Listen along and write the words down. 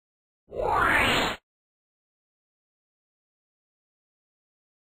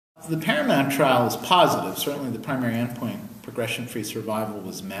The PARAMOUNT trial is positive. Certainly the primary endpoint, progression-free survival,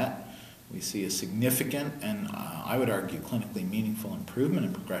 was met. We see a significant and I would argue clinically meaningful improvement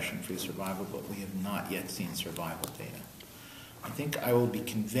in progression-free survival, but we have not yet seen survival data. I think I will be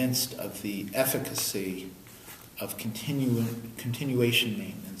convinced of the efficacy of continuation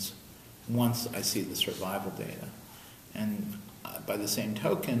maintenance once I see the survival data. And by the same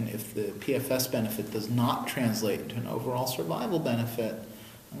token, if the PFS benefit does not translate into an overall survival benefit,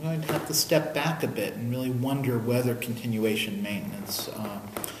 I'm going to have to step back a bit and really wonder whether continuation maintenance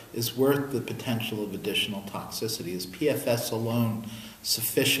is worth the potential of additional toxicity. Is PFS alone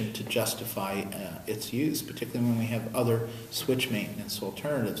sufficient to justify its use, particularly when we have other switch maintenance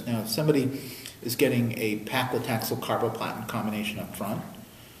alternatives? Now, if somebody is getting a paclitaxel carboplatin combination up front,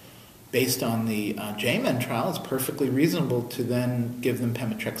 based on the JMEN trial, it's perfectly reasonable to then give them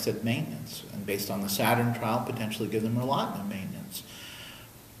pemetrexed maintenance, and based on the Saturn trial, potentially give them erlotinib maintenance.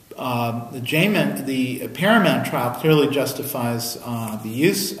 The PARAMOUNT trial clearly justifies the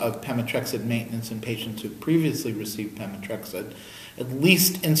use of pemetrexed maintenance in patients who previously received pemetrexed, at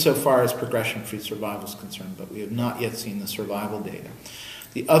least insofar as progression-free survival is concerned, but we have not yet seen the survival data.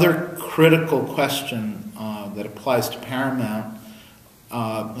 The other critical question that applies to PARAMOUNT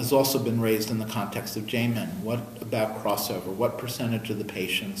has also been raised in the context of JMEN. What about crossover? What percentage of the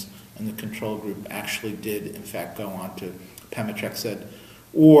patients in the control group actually did, in fact, go on to pemetrexed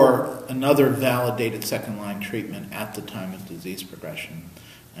or another validated second-line treatment at the time of disease progression?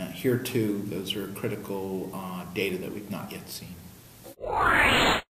 Here, too, those are critical data that we've not yet seen.